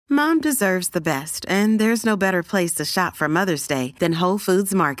Mom deserves the best, and there's no better place to shop for Mother's Day than Whole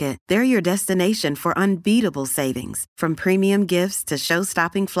Foods Market. They're your destination for unbeatable savings, from premium gifts to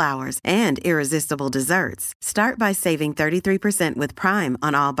show-stopping flowers and irresistible desserts. Start by saving 33% with Prime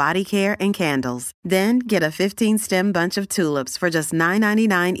on all body care and candles. Then get a 15-stem bunch of tulips for just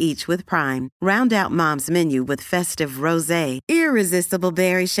 $9.99 each with Prime. Round out Mom's menu with festive rosé, irresistible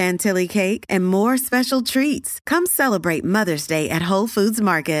berry chantilly cake, and more special treats. Come celebrate Mother's Day at Whole Foods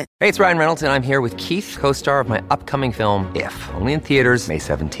Market. Hey, it's Ryan Reynolds, and I'm here with Keith, co-star of my upcoming film, If, only in theaters May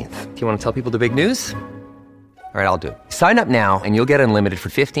 17th. Do you want to tell people the big news? All right, I'll do it. Sign up now and you'll get unlimited for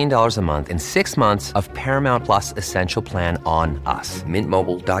 $15 a month and 6 months of Paramount Plus Essential Plan on us.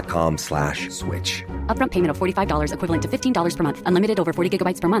 MintMobile.com/switch. Upfront payment of $45 equivalent to $15 per month. Unlimited over 40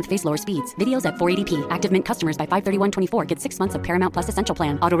 gigabytes per month. Face lower speeds. Videos at 480p. Active Mint customers by 531.24 get 6 months of Paramount Plus Essential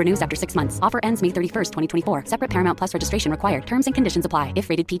Plan. Auto renews after 6 months. Offer ends May 31st, 2024. Separate Paramount Plus registration required. Terms and conditions apply if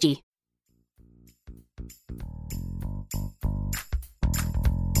rated PG.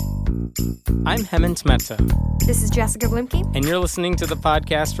 I'm Hemant Mehta. This is Jessica Blimke. And you're listening to the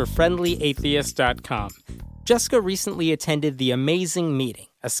podcast for FriendlyAtheist.com. Jessica recently attended the Amazing Meeting,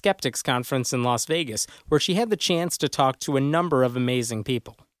 a skeptics conference in Las Vegas, where she had the chance to talk to a number of amazing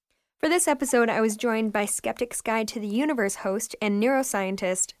people. For this episode, I was joined by Skeptic's Guide to the Universe host and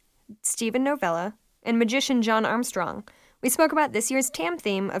neuroscientist Stephen Novella and magician John Armstrong. We spoke about this year's TAM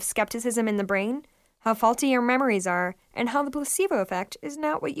theme of skepticism in the brain, how faulty your memories are, and how the placebo effect is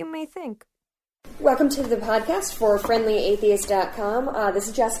not what you may think. Welcome to the podcast for FriendlyAtheist.com. This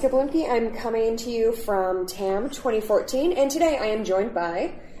is Jessica Blimke. I'm coming to you from TAM2014, and today I am joined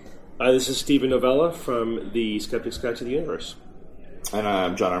by... This is Stephen Novella from the Skeptic's Guide to the Universe. And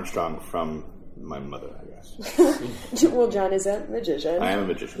I'm John Armstrong from my mother, I guess. Well, John is a magician. I am a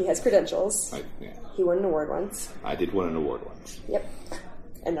magician. He has credentials. Yeah. He won an award once. I did win an award once. Yep.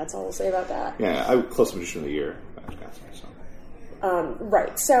 And that's all we'll say about that. Yeah, I was close magician of the year.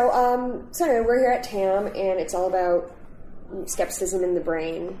 Right. So anyway, we're here at TAM, and it's all about skepticism in the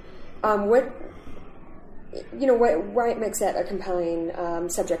brain. Why it makes that a compelling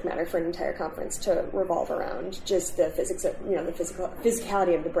subject matter for an entire conference to revolve around just the physics of, the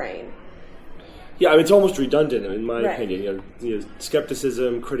physicality of the brain. Yeah, I mean, it's almost redundant in my opinion.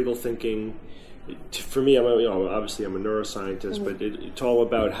 Skepticism, critical thinking. For me, obviously I'm a neuroscientist, but it's all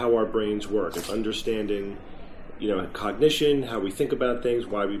about how our brains work. It's understanding, cognition, how we think about things,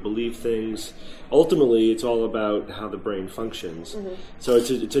 why we believe things. Ultimately, it's all about how the brain functions. Mm-hmm. So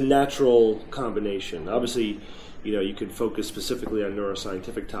it's a natural combination. Obviously, you can focus specifically on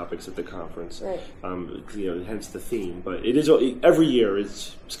neuroscientific topics at the conference, right. Hence the theme. But it is every year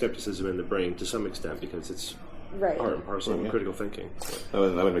it's skepticism in the brain to some extent because it's right. part and parcel of critical thinking. That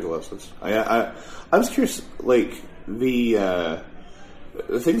would make a lot of sense. I was curious,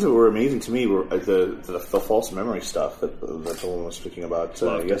 the things that were amazing to me were the false memory stuff that the woman was speaking about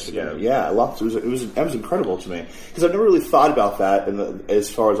yesterday. Yeah, I loved it. It was incredible to me because I've never really thought about that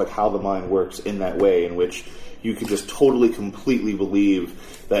as far as how the mind works in that way, in which you could just totally, completely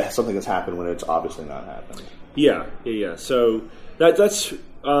believe that something has happened when it's obviously not happened. Yeah. So that's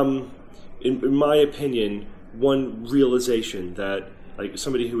in my opinion, one realization that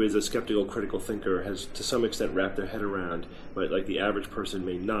somebody who is a skeptical, critical thinker has to some extent wrapped their head around, but the average person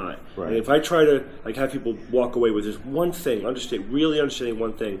may not. Right. And if I try to have people walk away with just one thing, really understanding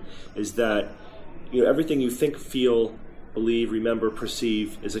one thing, is that everything you think, feel, believe, remember,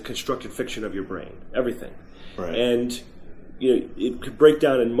 perceive is a constructed fiction of your brain. Everything. Right. And it could break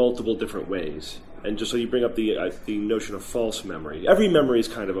down in multiple different ways. And just so you bring up the notion of false memory, every memory is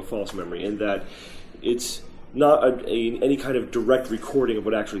kind of a false memory in that it's not any kind of direct recording of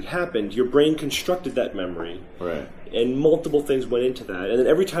what actually happened. Your brain constructed that memory, right? And multiple things went into that. And then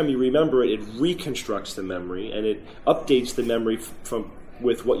every time you remember it, it reconstructs the memory and it updates the memory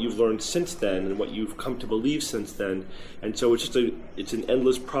with what you've learned since then and what you've come to believe since then. And so it's an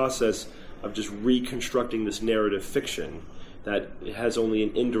endless process of just reconstructing this narrative fiction that has only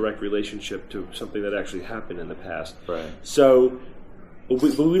an indirect relationship to something that actually happened in the past. Right. So, but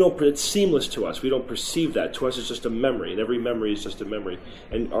we don't. It's seamless to us. We don't perceive that. To us, it's just a memory, and every memory is just a memory.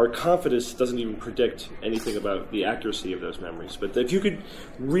 And our confidence doesn't even predict anything about the accuracy of those memories. But if you could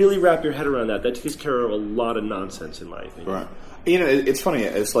really wrap your head around that takes care of a lot of nonsense, in my opinion. Right. It's funny.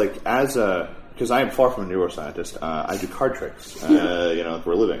 It's because I am far from a neuroscientist. I do card tricks, for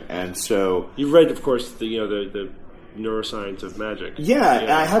a living, and so you've read, of course, the Neuroscience of Magic.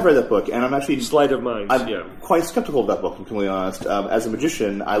 Yeah, I have read that book, and I'm actually Sleight of Mind. I'm quite skeptical of that book, to be completely honest. As a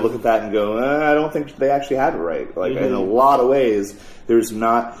magician, I look at that and go, I don't think they actually had it right. In a lot of ways, there's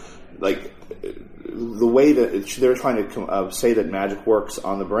not the way that they're trying to say that magic works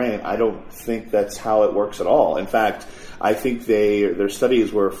on the brain, I don't think that's how it works at all. In fact, I think their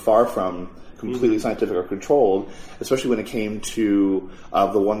studies were far from completely scientific or controlled, especially when it came to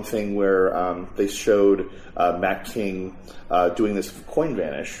the one thing where they showed Matt King doing this coin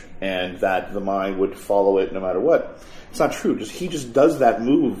vanish, and that the mind would follow it no matter what. It's not true. He just does that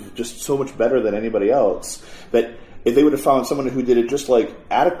move just so much better than anybody else that if they would have found someone who did it just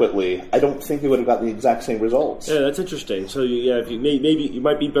adequately, I don't think they would have got the exact same results. Yeah, that's interesting. So if maybe you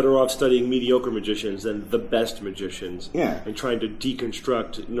might be better off studying mediocre magicians than the best magicians. Yeah. And trying to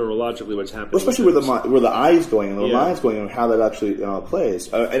deconstruct neurologically what's happening. Well, especially where the eye's going and the mind's going and how that actually plays.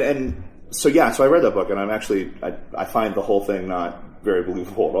 So I read that book, and I find the whole thing not very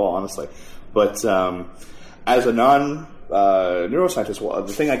believable at all, honestly. But as a neuroscientist,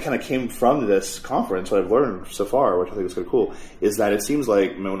 the thing I kind of came from this conference, what I've learned so far, which I think is kind of cool, is that it seems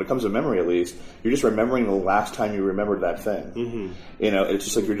like, when it comes to memory at least, you're just remembering the last time you remembered that thing. Mm-hmm. It's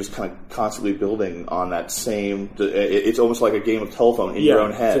just like you're just kind of constantly building on that same. It's almost like a game of telephone in your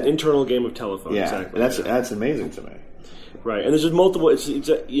own head. It's an internal game of telephone. Yeah, exactly. And that's amazing to me. Right, and there's just multiple. It's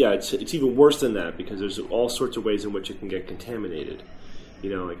even worse than that because there's all sorts of ways in which it can get contaminated.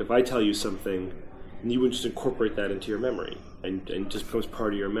 Like if I tell you something, and you would just incorporate that into your memory, and it just becomes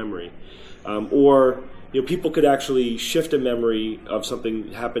part of your memory. Or people could actually shift a memory of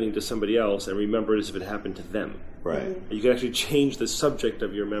something happening to somebody else and remember it as if it happened to them. Right. And you can actually change the subject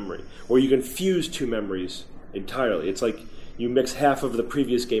of your memory, or you can fuse two memories entirely. It's like you mix half of the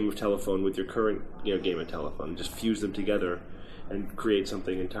previous game of telephone with your current game of telephone, and just fuse them together and create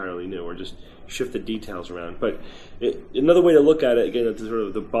something entirely new, or just shift the details around. But another way to look at it, again, at sort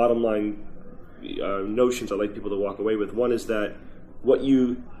of the bottom line notions I'd like people to walk away with. One is that what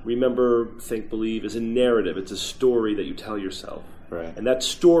you remember, think, believe is a narrative. It's a story that you tell yourself. Right. And that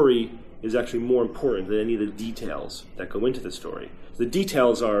story is actually more important than any of the details that go into the story. The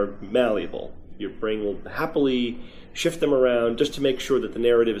details are malleable. Your brain will happily shift them around just to make sure that the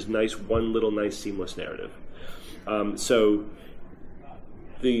narrative is nice, one little nice seamless narrative. So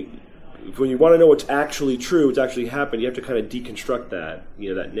when you want to know what's actually true, what's actually happened, you have to kind of deconstruct that,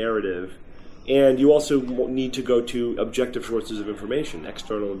 that narrative. And you also need to go to objective sources of information,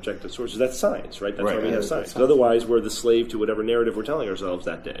 external objective sources. That's science, right? That's why we have science. Otherwise, we're the slave to whatever narrative we're telling ourselves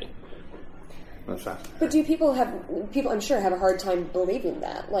that day. That's fact. But do people I'm sure, have a hard time believing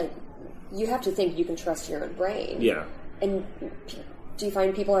that? Like, you have to think you can trust your own brain. Yeah. And do you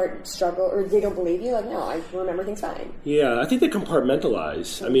find people struggle, or they don't believe you? Like, no, I remember things fine. Yeah, I think they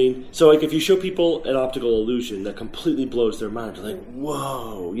compartmentalize. I mean, so if you show people an optical illusion that completely blows their mind, they're like,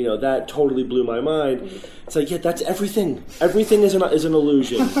 whoa, that totally blew my mind. Mm-hmm. It's like, yeah, that's everything. Everything is an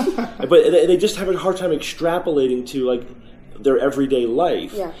illusion. But they just have a hard time extrapolating to, their everyday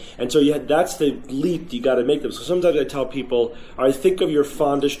life. Yeah. And so that's the leap you got to make them. So sometimes I tell people, all right, think of your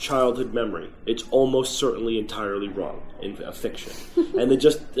fondest childhood memory. It's almost certainly entirely wrong in a fiction. And they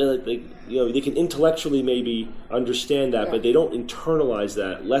just, they can intellectually maybe understand that, but they don't internalize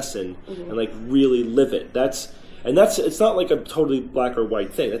that lesson and really live it. It's not like a totally black or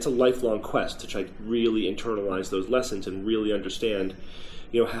white thing. That's a lifelong quest to try to really internalize those lessons and really understand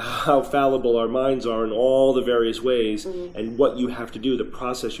how fallible our minds are in all the various ways, and what you have to do, the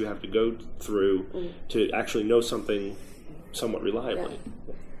process you have to go through to actually know something somewhat reliably.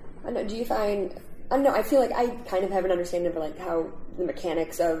 Yeah. I know, do you find... I don't know, I feel like I kind of have an understanding of how the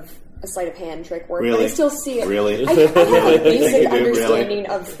mechanics of a sleight of hand trick work, but I still see it... Really? I have a basic understanding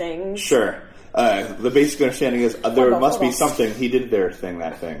of things. Sure. The basic understanding is there must be something. He did their thing,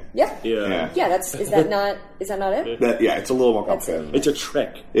 that thing. Yeah. Yeah. Is that not it? It's a little more complicated. It's a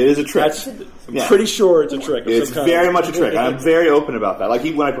trick. It is a trick. I'm pretty sure it's a trick. It's very much a trick. I'm very open about that.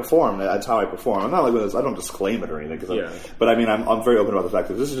 Even when I perform, that's how I perform. I'm not like this. I don't disclaim it or anything. But I'm very open about the fact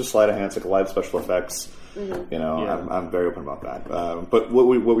that this is just sleight of hand. It's like live special effects. Mm-hmm. I'm very open about that. But what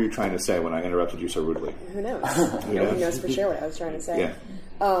were you trying to say when I interrupted you so rudely? Who knows? Nobody knows for sure what I was trying to say. Yeah.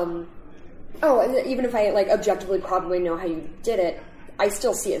 And even if I objectively probably know how you did it, I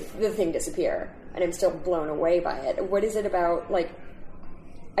still see the thing disappear, and I'm still blown away by it. What is it about?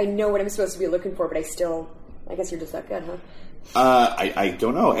 I know what I'm supposed to be looking for, but I guess you're just that good, huh? I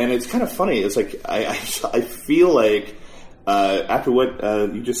don't know, and it's kind of funny. It's I feel like after what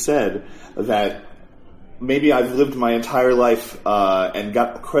you just said, that maybe I've lived my entire life and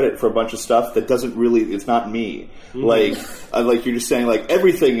got credit for a bunch of stuff that doesn't really, it's not me. Mm-hmm. Like you're just saying,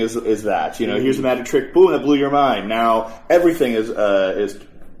 everything is that. Here's a magic trick, boom, that blew your mind. Now everything is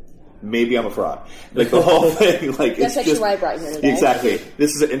maybe I'm a fraud. Like the whole thing. Like that's actually why I brought you here today. Exactly.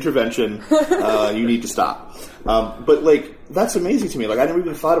 This is an intervention. You need to stop. But like that's amazing to me. Like I never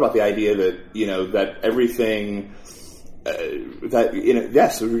even thought about the idea that that everything.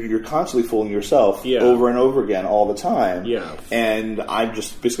 Yes, you're constantly fooling yourself over and over again all the time. Yeah, and I'm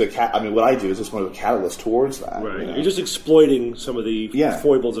just basically what I do is just one of the catalysts towards that. Right, you're just exploiting some of the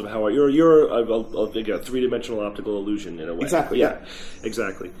foibles of how you're a three-dimensional optical illusion in a way. Exactly. Yeah,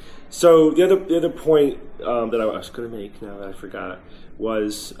 exactly. So the other point that I was going to make now that I forgot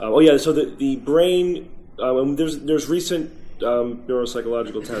was so the brain. There's recent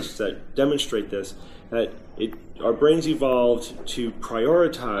neuropsychological tests that demonstrate this that our brains evolved to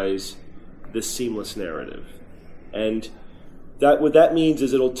prioritize this seamless narrative, and what that means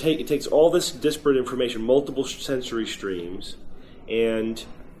is it takes all this disparate information, multiple sensory streams, and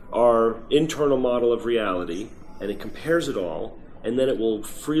our internal model of reality, and it compares it all, and then it will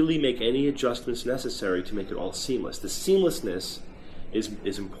freely make any adjustments necessary to make it all seamless. The seamlessness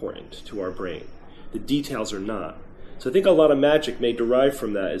is important to our brain. The details are not. So I think a lot of magic may derive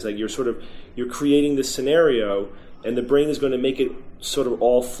from that. Is like you're creating this scenario, and the brain is going to make it sort of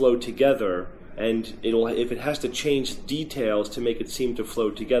all flow together. And if it has to change details to make it seem to flow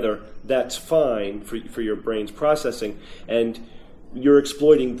together, that's fine for your brain's processing. And you're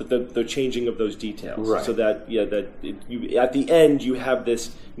exploiting the changing of those details, right. So that at the end you have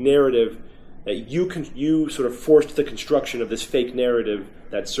this narrative that you sort of forced the construction of this fake narrative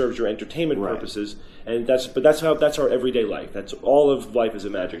that serves your entertainment purposes, and that's our everyday life. That's all of life is a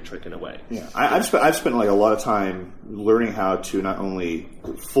magic trick in a way. Yeah, I've spent like a lot of time learning how to not only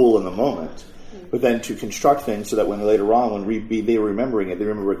fool in the moment, but then to construct things so that when later on they're remembering it, they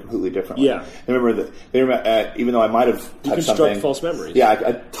remember it completely differently. Yeah, they remember even though I might have you construct something, false memories. Yeah,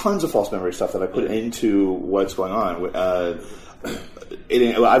 I tons of false memory stuff that I put into what's going on.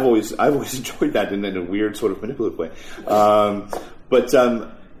 I've always enjoyed that in a weird sort of manipulative way. But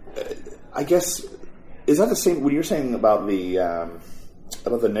I guess is that the same when you're saying about our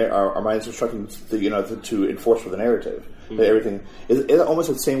minds instructing to enforce with the narrative that everything is it almost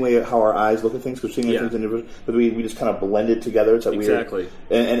the same way how our eyes look at things because seeing things individually, but we just kind of blend it together. It's that exactly.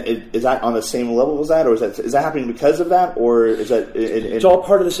 Weird. And is that on the same level as that, or is that happening because of that, or is that? It's all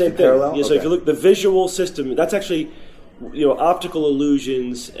part of the same thing. Parallel? Yeah, so if you look, the visual system that's actually. Optical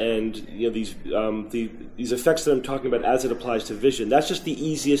illusions and these effects that I'm talking about as it applies to vision. That's just the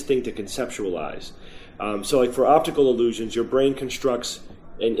easiest thing to conceptualize. So, like for optical illusions, your brain constructs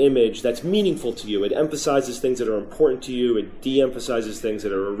an image that's meaningful to you. It emphasizes things that are important to you. It de-emphasizes things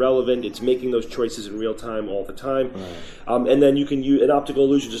that are irrelevant. It's making those choices in real time all the time. Right. And then you can use an optical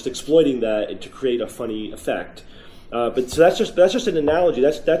illusion just exploiting that to create a funny effect. But so that's just an analogy.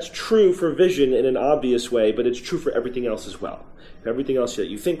 That's true for vision in an obvious way, but it's true for everything else as well. For everything else that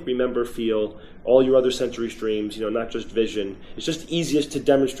you think, remember, feel, all your other sensory streams, not just vision. It's just easiest to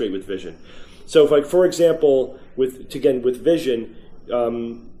demonstrate with vision. So, for example, with vision,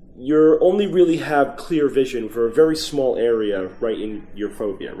 you only really have clear vision for a very small area right in your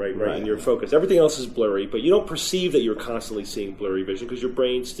fovea, right in your focus. Everything else is blurry, but you don't perceive that you're constantly seeing blurry vision because your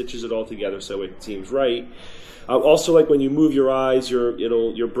brain stitches it all together so it seems right. Also, like when you move your eyes,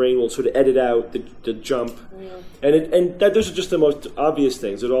 your brain will sort of edit out the jump, and those are just the most obvious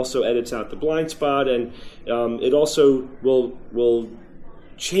things. It also edits out the blind spot, and it also will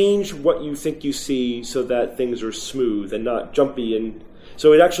change what you think you see so that things are smooth and not jumpy. And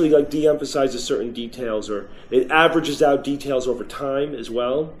so it actually de-emphasizes certain details, or it averages out details over time as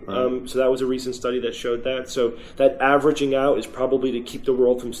well. So that was a recent study that showed that. So that averaging out is probably to keep the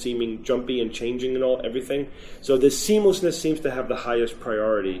world from seeming jumpy and changing and everything. So this seamlessness seems to have the highest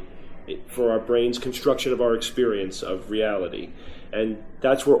priority for our brain's construction of our experience of reality. And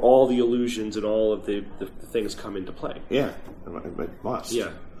that's where all the illusions and all of the things come into play. Yeah, it must.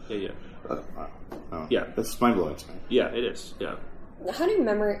 Yeah. Yeah, that's mind-blowing. Yeah, it is, yeah. How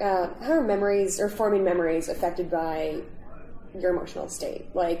are memories or forming memories affected by your emotional state?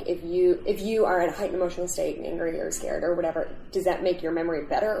 Like if you are in a heightened emotional state, angry or scared or whatever, does that make your memory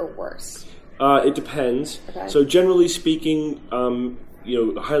better or worse? It depends. Okay. So generally speaking,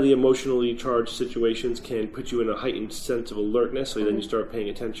 highly emotionally charged situations can put you in a heightened sense of alertness. So then you start paying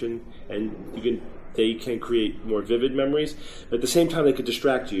attention, and they can create more vivid memories. But at the same time, they could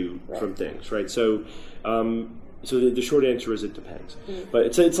distract you from things, right? So. So the short answer is it depends,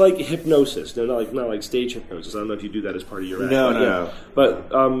 but it's like hypnosis. No, not like stage hypnosis. I don't know if you do that as part of your act. No.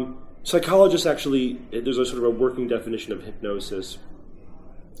 But psychologists actually, there's a sort of a working definition of hypnosis,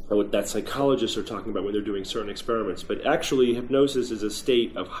 what that psychologists are talking about when they're doing certain experiments. But actually, hypnosis is a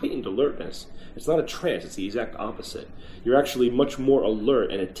state of heightened alertness. It's not a trance. It's the exact opposite. You're actually much more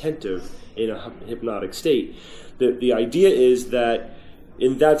alert and attentive in a hypnotic state. The idea is that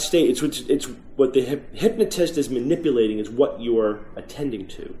in that state, it's what the hypnotist is manipulating is what you're attending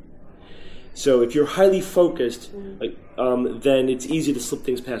to. So if you're highly focused, then it's easy to slip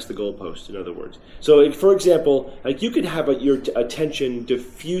things past the goalpost, in other words. So, for example, you could have your attention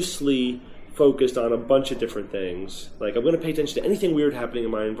diffusely focused on a bunch of different things. Like, I'm going to pay attention to anything weird happening in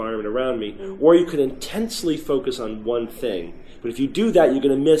my environment around me. Or you could intensely focus on one thing. But if you do that, you're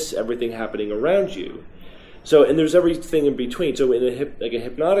going to miss everything happening around you. So, and there's everything in between. So in a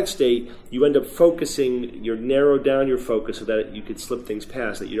hypnotic state, you end up focusing, you narrow down your focus so that you could slip things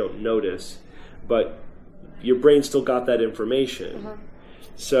past that you don't notice, but your brain still got that information.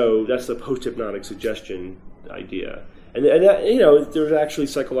 So that's the post-hypnotic suggestion idea. And there's actually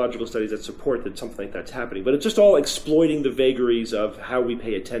psychological studies that support that something like that's happening. But it's just all exploiting the vagaries of how we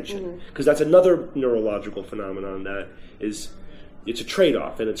pay attention. Because that's another neurological phenomenon that is... It's a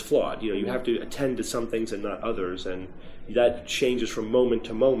trade-off, and it's flawed. You have to attend to some things and not others, and that changes from moment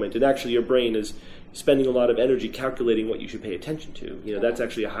to moment. And actually, your brain is spending a lot of energy calculating what you should pay attention to. That's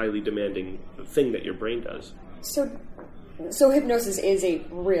actually a highly demanding thing that your brain does. So hypnosis is a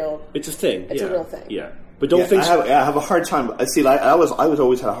real... It's a thing. It's a real thing. Yeah. But don't think... I have a hard time... See, I was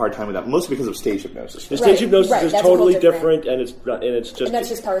always had a hard time with that, mostly because of stage hypnosis. The stage hypnosis is totally different, and it's just... And that's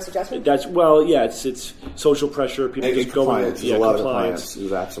just power suggestion? It's social pressure. People just go in. There's a lot of compliance.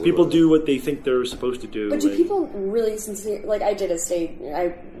 Absolutely. People do what they think they're supposed to do. But do people really sincerely... Like, I did a stage...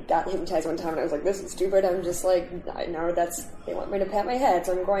 I got hypnotized one time, and I was like, this is stupid. I'm just like, I know they want me to pat my head,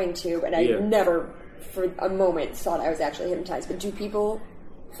 so I'm going to. And I never, for a moment, thought I was actually hypnotized. But do people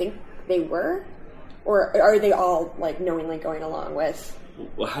think they were? Or are they all, knowingly going along with...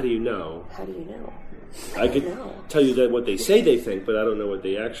 Well, how do you know? How do you know? I could tell you that what they say they think, but I don't know what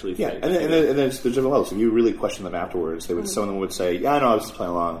they actually think. Yeah, and then there's different levels. If you really question them afterwards, someone would say, yeah, I know, I was just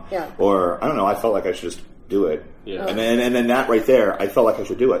playing along. Yeah. Or, I don't know, I felt like I should just do it. Yeah. And then that right there, I felt like I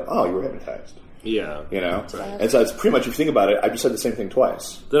should do it. Oh, you were hypnotized. Yeah. And so it's pretty much, if you think about it, I just said the same thing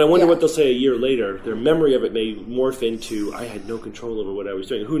twice. Then I wonder what they'll say a year later. Their memory of it may morph into, I had no control over what I was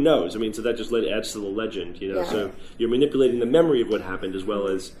doing. Who knows? I mean, so that just adds to the legend, So you're manipulating the memory of what happened as well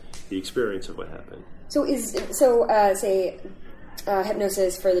as the experience of what happened. So say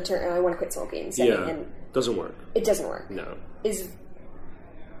hypnosis for the term, I want to quit smoking. Doesn't work. It doesn't work. No.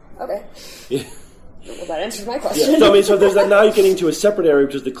 Okay. Yeah. Well, that answers my question. Yeah. So there's that. Now you're getting to a separate area,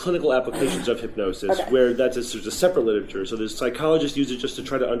 which is the clinical applications of hypnosis, where there's a separate literature. So there's psychologists use it just to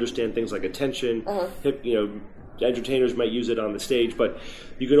try to understand things like attention. Entertainers might use it on the stage, but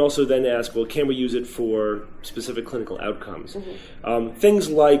you can also then ask, well, can we use it for specific clinical outcomes? Things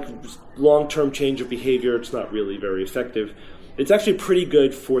like long-term change of behavior, it's not really very effective. It's actually pretty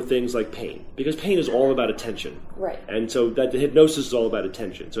good for things like pain, because pain is all about attention. Right. And so that the hypnosis is all about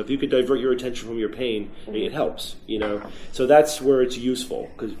attention. So if you could divert your attention from your pain, it helps, So that's where it's useful,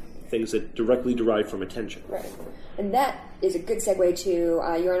 because things that directly derive from attention. Right. And that is a good segue to,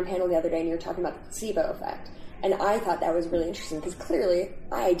 you were on a panel the other day and you were talking about the placebo effect. And I thought that was really interesting, because clearly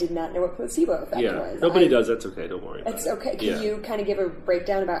I did not know what placebo effect was. Nobody does. That's okay. Don't worry about it. It's okay. Can you kind of give a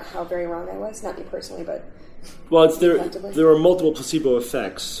breakdown about how very wrong I was? Not me personally, but... Well, there are multiple placebo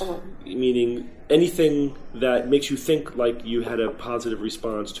effects, meaning anything that makes you think like you had a positive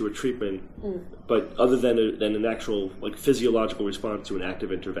response to a treatment, but other than an actual physiological response to an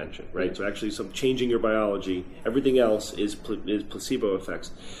active intervention, right? So actually some changing your biology. Everything else is placebo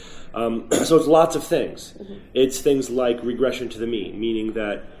effects. So it's lots of things. It's things like regression to the mean, meaning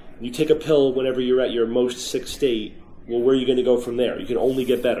that you take a pill whenever you're at your most sick state. Well, where are you going to go from there? You can only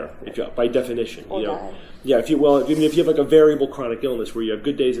get better, by definition. Yeah, if you have a variable chronic illness where you have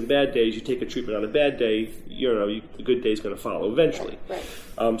good days and bad days, you take a treatment on a bad day, the good day is going to follow eventually.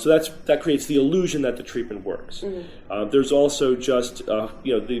 Right. So that creates the illusion that the treatment works. There's also just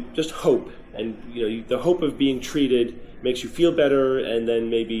just hope, and the hope of being treated makes you feel better, and then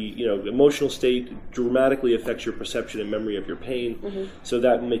maybe emotional state dramatically affects your perception and memory of your pain, so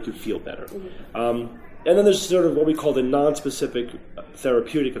that will make you feel better. And then there's sort of what we call the non-specific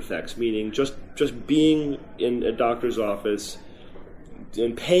therapeutic effects, meaning just being in a doctor's office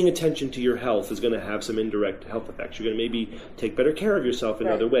and paying attention to your health is going to have some indirect health effects. You're going to maybe take better care of yourself in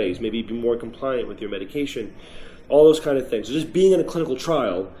other ways, maybe be more compliant with your medication, all those kind of things. So just being in a clinical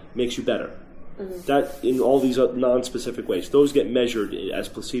trial makes you better. That in all these non-specific ways. Those get measured as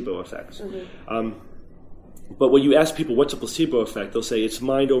placebo effects. But when you ask people what's a placebo effect, they'll say it's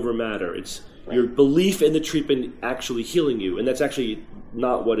mind over matter. Your belief in the treatment actually healing you, and that's actually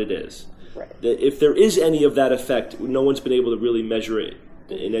not what it is. Right. If there is any of that effect, no one's been able to really measure it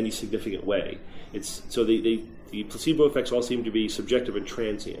in any significant way. The placebo effects all seem to be subjective and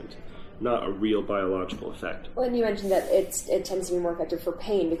transient, not a real biological effect. Well, and you mentioned that it tends to be more effective for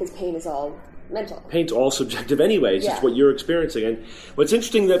pain because pain is all mental. Pain's all subjective anyway. It's just what you're experiencing. And what's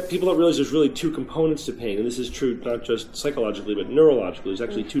interesting that people don't realize there's really two components to pain, and this is true not just psychologically but neurologically. There's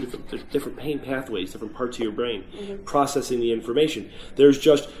actually there's different pain pathways, different parts of your brain processing the information. There's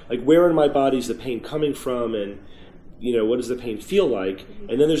just like where in my body is the pain coming from, and what does the pain feel like?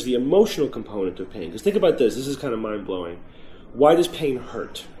 And then there's the emotional component of pain. Because think about this. This is kind of mind-blowing. Why does pain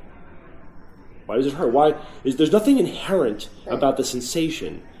hurt? Why does it hurt? There's nothing inherent about the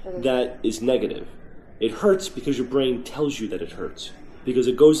sensation that is negative. It hurts because your brain tells you that it hurts. Because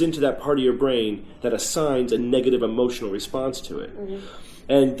it goes into that part of your brain that assigns a negative emotional response to it.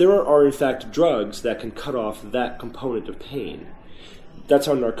 And there are, in fact, drugs that can cut off that component of pain. That's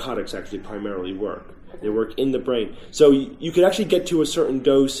how narcotics actually primarily work. They work in the brain. So you could actually get to a certain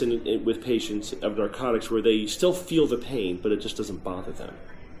dose with patients of narcotics where they still feel the pain, but it just doesn't bother them.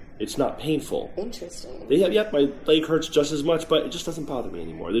 It's not painful. Interesting. My leg hurts just as much, but it just doesn't bother me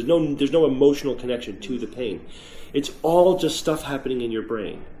anymore. There's no emotional connection to the pain. It's all just stuff happening in your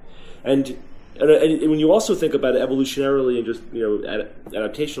brain. And when you also think about it evolutionarily and just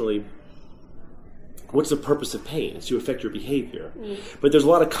adaptationally, what's the purpose of pain? It's to affect your behavior. But there's a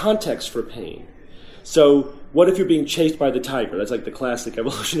lot of context for pain. So what if you're being chased by the tiger? That's like the classic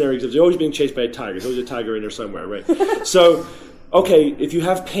evolutionary example. You're always being chased by a tiger. There's always a tiger in there somewhere, right? So, okay, if you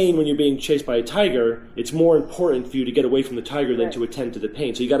have pain when you're being chased by a tiger, it's more important for you to get away from the tiger than to attend to the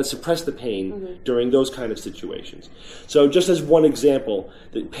pain. So you got to suppress the pain during those kind of situations. So just as one example,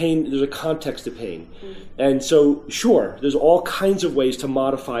 the pain, there's a context to pain. And so, sure, there's all kinds of ways to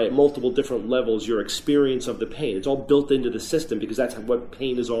modify at multiple different levels your experience of the pain. It's all built into the system because that's what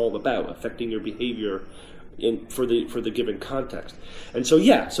pain is all about, affecting your behavior for the given context. And so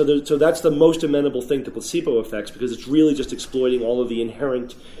so that's the most amenable thing to placebo effects because it's really just exploiting all of the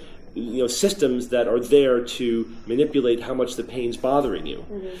inherent systems that are there to manipulate how much the pain's bothering you.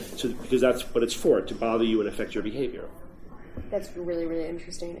 So because that's what it's for, to bother you and affect your behavior. That's really, really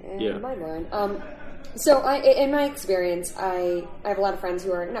interesting and mind-blowing. So in my experience, I have a lot of friends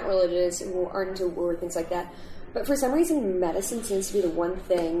who are not religious, who aren't into woo or things like that, but for some reason medicine seems to be the one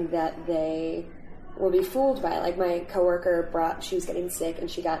thing that they will be fooled by. Like my coworker she was getting sick and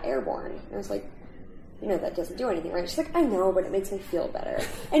she got airborne. And I was like, that doesn't do anything, right? She's like, I know, but it makes me feel better.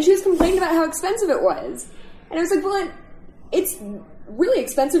 And she was complaining about how expensive it was. And I was like, well, it's really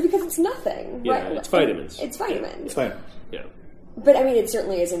expensive because it's nothing. Yeah, right? It's vitamins. It's vitamins. It's vitamins. Yeah. But, I mean, it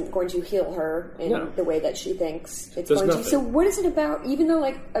certainly isn't going to heal her in the way that she thinks it's going to. So what is it about, even though,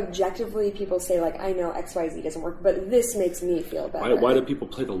 objectively people say, I know XYZ doesn't work, but this makes me feel better. Why do people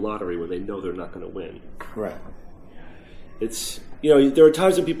play the lottery when they know they're not going to win? Right. It's, there are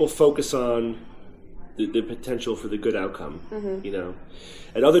times when people focus on the potential for the good outcome,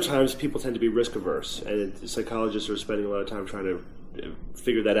 At other times, people tend to be risk-averse, and psychologists are spending a lot of time trying to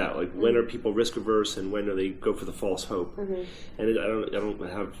figure that out. Like, when are people risk-averse and when do they go for the false hope? And I don't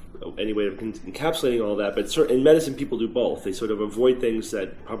have any way of encapsulating all that, but in medicine, people do both. They sort of avoid things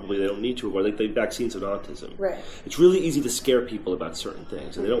that probably they don't need to avoid, like the vaccines of autism. Right. It's really easy to scare people about certain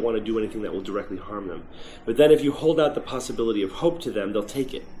things, and they don't want to do anything that will directly harm them. But then if you hold out the possibility of hope to them, they'll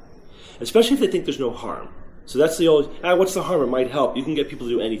take it, especially if they think there's no harm. So that's the old, what's the harm? It might help. You can get people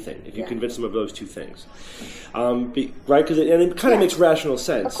to do anything if you convince them of those two things. Right? Because it kind of makes rational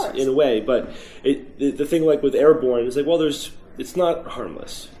sense in a way, but the thing like with airborne is it's not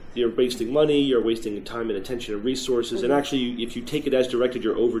harmless. You're wasting money, you're wasting time and attention and resources, and actually if you take it as directed,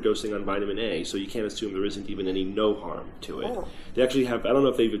 you're overdosing on vitamin A, so you can't assume there isn't even any no harm to it. They actually have, I don't know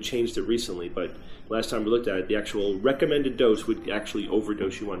if they've changed it recently, but last time we looked at it, the actual recommended dose would actually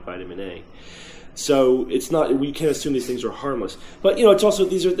overdose you on vitamin A. So it's not, we can't assume these things are harmless. But, it's also,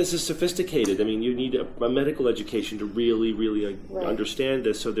 this is sophisticated. I mean, you need a medical education to really, really understand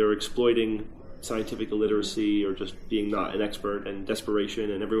this. So they're exploiting scientific illiteracy or just being not an expert and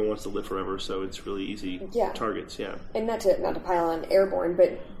desperation, and everyone wants to live forever. So it's really easy targets, And not to pile on airborne,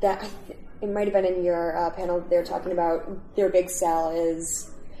 but it might have been in your panel, they were talking about their big sell is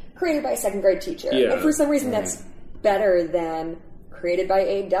created by a second grade teacher. Yeah. And for some reason that's better than created by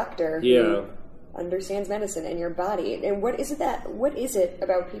a doctor who understands medicine and your body. And what is it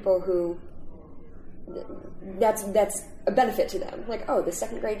about people who that's a benefit to them? Like, the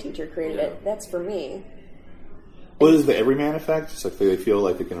second grade teacher created it. That's for me. Well, is the everyman effect? It's like they feel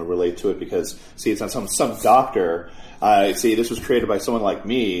like they can relate to it because, see, it's not some doctor. See, this was created by someone like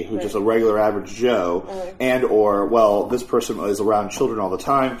me, who's just a regular average Joe, or this person is around children all the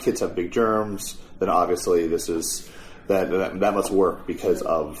time. Kids have big germs. Then obviously this is that must work because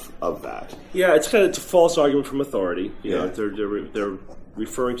of that. Yeah, it's a false argument from authority. You know, they're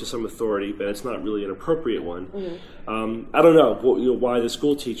referring to some authority, but it's not really an appropriate one. Mm-hmm. I don't know, why the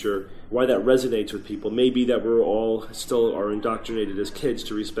school teacher, why that resonates with people. Maybe that we're all still are indoctrinated as kids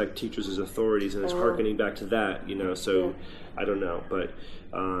to respect teachers as authorities, and it's hearkening back to that, so I don't know, but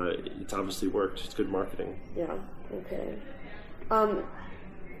it's obviously worked. It's good marketing. Yeah, okay. I'm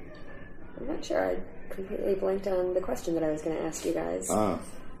not sure. I completely blanked on the question that I was going to ask you guys.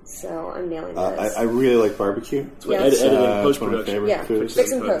 So I'm nailing this. I really like barbecue. Editing, post-production. Yeah,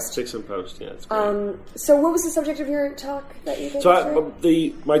 fix and post. Fix and post, yeah. It's great. So what was the subject of your talk that you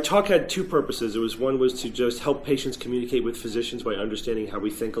gave? My talk had two purposes. One was to just help patients communicate with physicians by understanding how we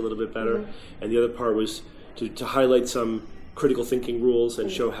think a little bit better. And the other part was to highlight some critical thinking rules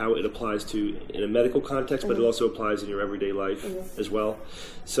and show how it applies in a medical context, but it also applies in your everyday life as well.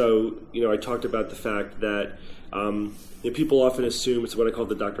 So, I talked about the fact that people often assume it's what I call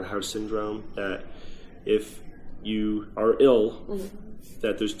the Dr. House syndrome, that if you are ill,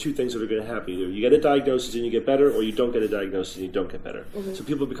 that there's two things that are going to happen. Either you get a diagnosis and you get better, or you don't get a diagnosis and you don't get better. So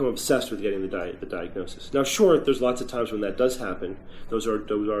people become obsessed with getting the diagnosis. Now, sure, there's lots of times when that does happen. Those are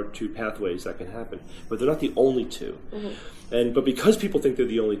two pathways that can happen, but they're not the only two. But because people think they're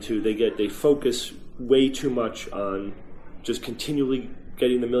the only two, they focus way too much on just continually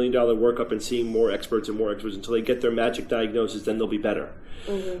getting the $1 million workup and seeing more experts until they get their magic diagnosis, then they'll be better.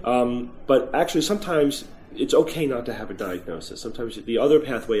 But actually, sometimes it's okay not to have a diagnosis. Sometimes the other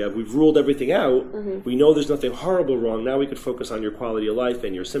pathway of we've ruled everything out, we know there's nothing horrible wrong, now we could focus on your quality of life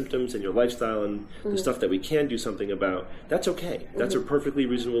and your symptoms and your lifestyle and the stuff that we can do something about. That's okay. That's a perfectly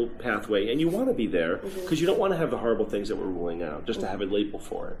reasonable pathway, and you want to be there because you don't want to have the horrible things that we're ruling out, just to have a label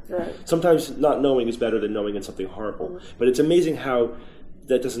for it. Right. Sometimes not knowing is better than knowing it's something horrible, but it's amazing how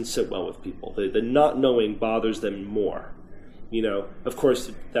that doesn't sit well with people. The not knowing bothers them more. Of course,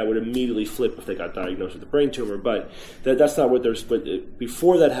 that would immediately flip if they got diagnosed with a brain tumor, but that's not what but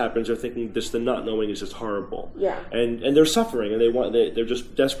before that happens, they're thinking the not knowing is just horrible. Yeah. And they're suffering, and they're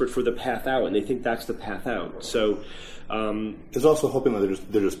just desperate for the path out, and they think that's the path out. So there's also hoping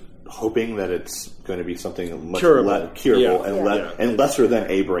that they're just hoping that it's going to be something much curable and lesser than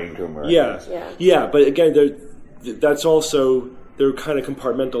a brain tumor. Yeah. But again, that's also. They're kind of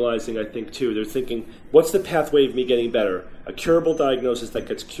compartmentalizing, I think, too. They're thinking, what's the pathway of me getting better? A curable diagnosis that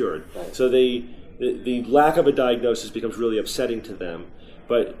gets cured. Right. So the lack of a diagnosis becomes really upsetting to them.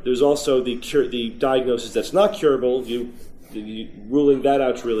 But there's also the diagnosis that's not curable. Ruling that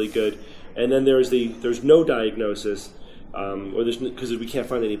out's really good. And then there's no diagnosis, or because we can't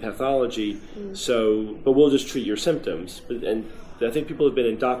find any pathology. But we'll just treat your symptoms. And I think people have been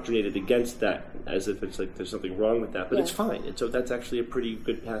indoctrinated against that, as if it's like there's something wrong with that, but it's fine. And so that's actually a pretty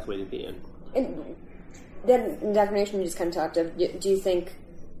good pathway to be in. And then indoctrination you just kind of talked of, do you think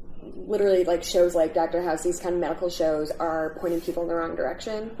literally like shows like Dr. House, these kind of medical shows are pointing people in the wrong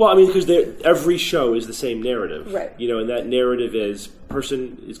direction? Well, I mean, because every show is the same narrative. Right. And that narrative is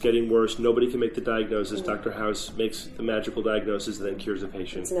person is getting worse, nobody can make the diagnosis, Dr. House makes the magical diagnosis and then cures the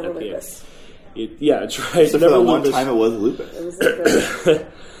patient. It's never lupus. It's right. So for that one time it was lupus. It was lupus.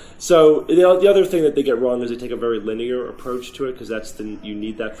 So the other thing that they get wrong is they take a very linear approach to it, because you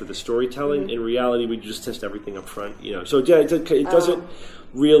need that for the storytelling. In reality, we just test everything up front. So it doesn't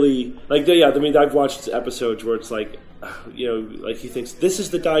really I mean, I've watched episodes where it's like he thinks this is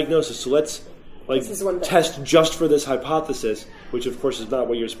the diagnosis, so let's test just for this hypothesis, which of course is not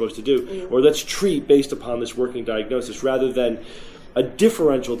what you're supposed to do, or let's treat based upon this working diagnosis rather than a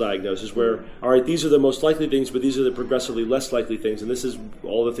differential diagnosis where, all right, these are the most likely things, but these are the progressively less likely things, and this is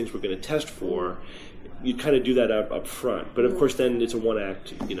all the things we're going to test for. You kind of do that up front. But, of course, then it's a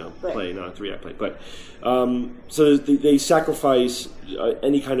one-act, play, not a three-act play. But so they sacrifice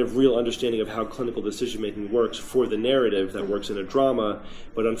any kind of real understanding of how clinical decision-making works for the narrative that works in a drama.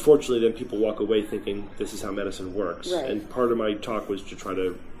 But, unfortunately, then people walk away thinking this is how medicine works. Right. And part of my talk was to try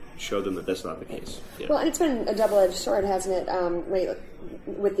to show them that that's not the case. Yeah. Well, and it's been a double-edged sword, hasn't it,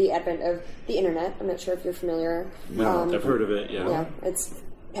 with the advent of the internet. I'm not sure if you're familiar. No, I've heard of it, Yeah, it's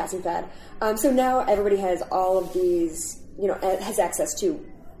passing fad. So now everybody has all of these, has access to,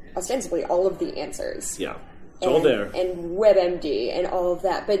 ostensibly, all of the answers. Yeah, it's all there. And WebMD and all of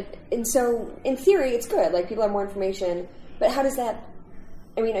that. And so, in theory, it's good. Like, people have more information. But how does that,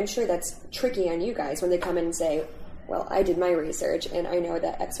 I'm sure that's tricky on you guys when they come in and say, well, I did my research, and I know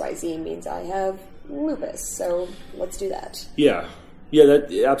that XYZ means I have lupus, so let's do that. Yeah,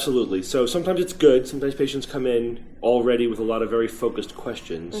 absolutely. So sometimes it's good. Sometimes patients come in already with a lot of very focused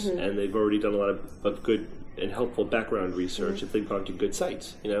questions, and they've already done a lot of good and helpful background research if they've gone to good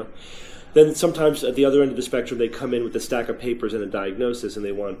sites, Then sometimes at the other end of the spectrum, they come in with a stack of papers and a diagnosis, and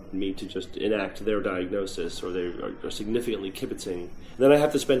they want me to just enact their diagnosis, or they are significantly kibitzing. And then I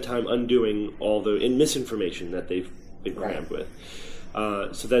have to spend time undoing all the misinformation that they've been crammed with.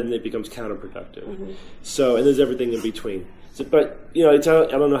 So then it becomes counterproductive. So, and there's everything in between. So, but, I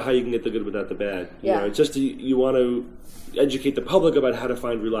don't know how you can get the good without the bad. It's just you want to educate the public about how to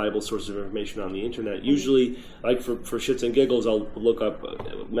find reliable sources of information on the internet. Usually, like for shits and giggles, I'll look up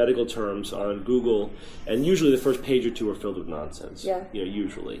medical terms on Google, and usually the first page or two are filled with nonsense.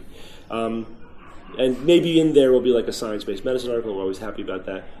 Usually. And maybe in there will be like a science-based medicine article. I'm always happy about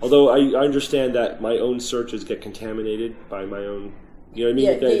that. Although I understand that my own searches get contaminated by my own...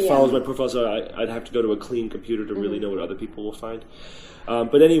 It follows my profile, so I'd have to go to a clean computer to really know what other people will find.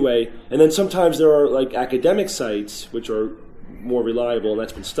 But anyway, and then sometimes there are like academic sites which are more reliable, and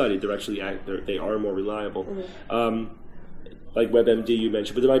that's been studied. They're actually they are more reliable. Like WebMD you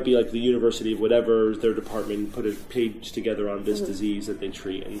mentioned, but there might be like the university of whatever, their department put a page together on this disease that they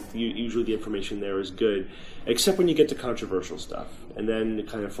treat, and usually the information there is good, except when you get to controversial stuff, and then it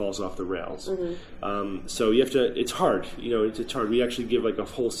kind of falls off the rails. So you have to, it's hard, it's hard. We actually give like a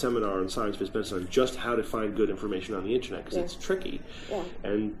whole seminar on science-based medicine on just how to find good information on the internet, because it's tricky.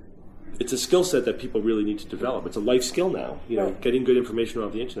 And it's a skill set that people really need to develop. It's a life skill now. Getting good information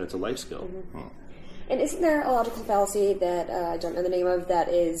off the internet is a life skill. And isn't there a logical fallacy that I don't know the name of, that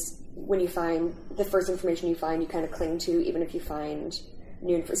is when you find the first information you find, you kind of cling to, even if you find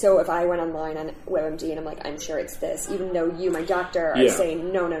new info? So if I went online on WebMD and I'm like, I'm sure it's this, even though you, my doctor, are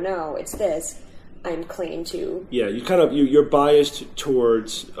saying, no, it's this, I'm clinging to... Yeah, you're biased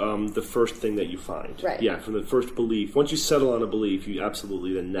towards the first thing that you find. Right. Yeah, from the first belief. Once you settle on a belief, you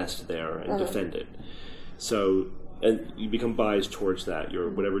absolutely then nest there and defend it. So... And you become biased towards that,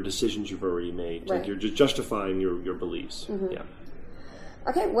 whatever decisions you've already made. Like you're just justifying your beliefs. Yeah.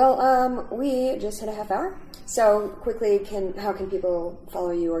 Okay, well, we just hit a half hour. So quickly, how can people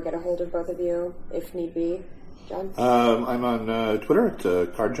follow you or get a hold of both of you, if need be? John? I'm on Twitter at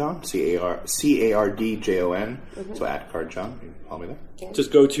Cardjon, CARDJON, so at Cardjon. You can follow me there. Okay.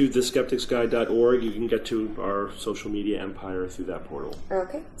 Just go to theskepticsguide.org. You can get to our social media empire through that portal.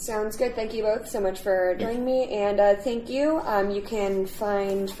 Okay, sounds good. Thank you both so much for joining me, and thank you. You can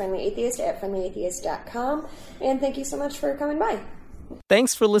find Friendly Atheist at friendlyatheist.com, and thank you so much for coming by.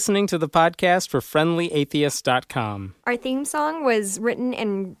 Thanks for listening to the podcast for friendlyatheist.com. Our theme song was written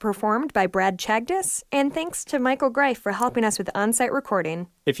and performed by Brad Chagdis, and thanks to Michael Greif for helping us with on-site recording.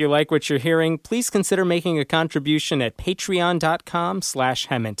 If you like what you're hearing, please consider making a contribution at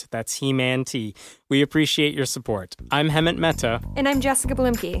patreon.com/Hemant. That's He-Man T. We appreciate your support. I'm Hemant Mehta. And I'm Jessica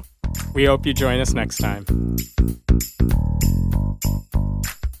Blimke. We hope you join us next time.